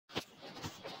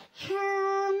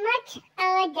much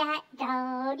of that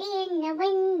dog in the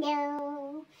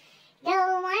window? The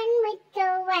one with the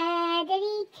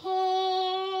waggly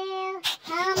tail.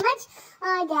 How much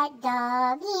of that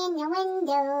dog in the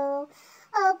window?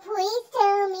 Oh, please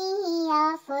tell me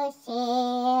you're for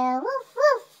sale. Woof,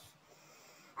 woof.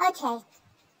 Okay,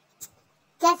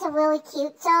 that's a really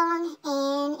cute song,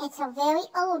 and it's a very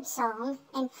old song,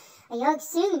 and I like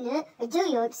singing it. I do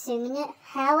like singing it.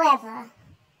 However,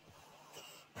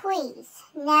 please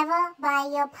never buy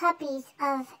your puppies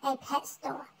of a pet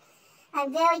store.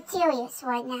 I'm very serious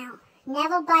right now.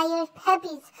 Never buy your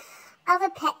puppies of a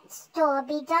pet store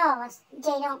because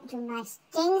they don't do nice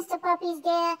things to puppies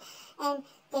there, and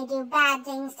they do bad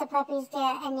things to puppies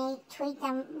there, and they treat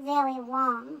them very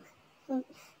wrong.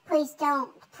 Please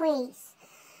don't. Please.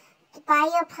 Buy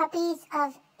your puppies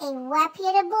of a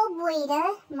reputable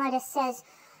breeder. Mother says,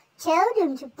 tell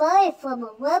them to buy it from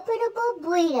a reputable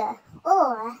breeder.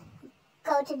 Or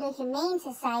go to the Humane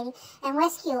Society and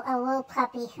rescue a little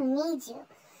puppy who needs you.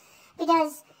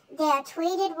 Because they are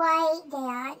treated right, they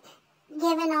are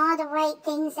given all the right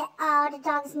things that all the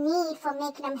dogs need for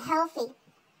making them healthy.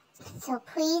 So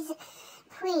please,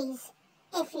 please,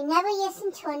 if you never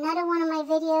listen to another one of my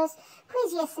videos,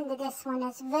 please listen to this one.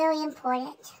 It's very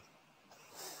important.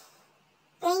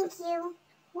 Thank you.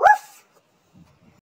 Woof!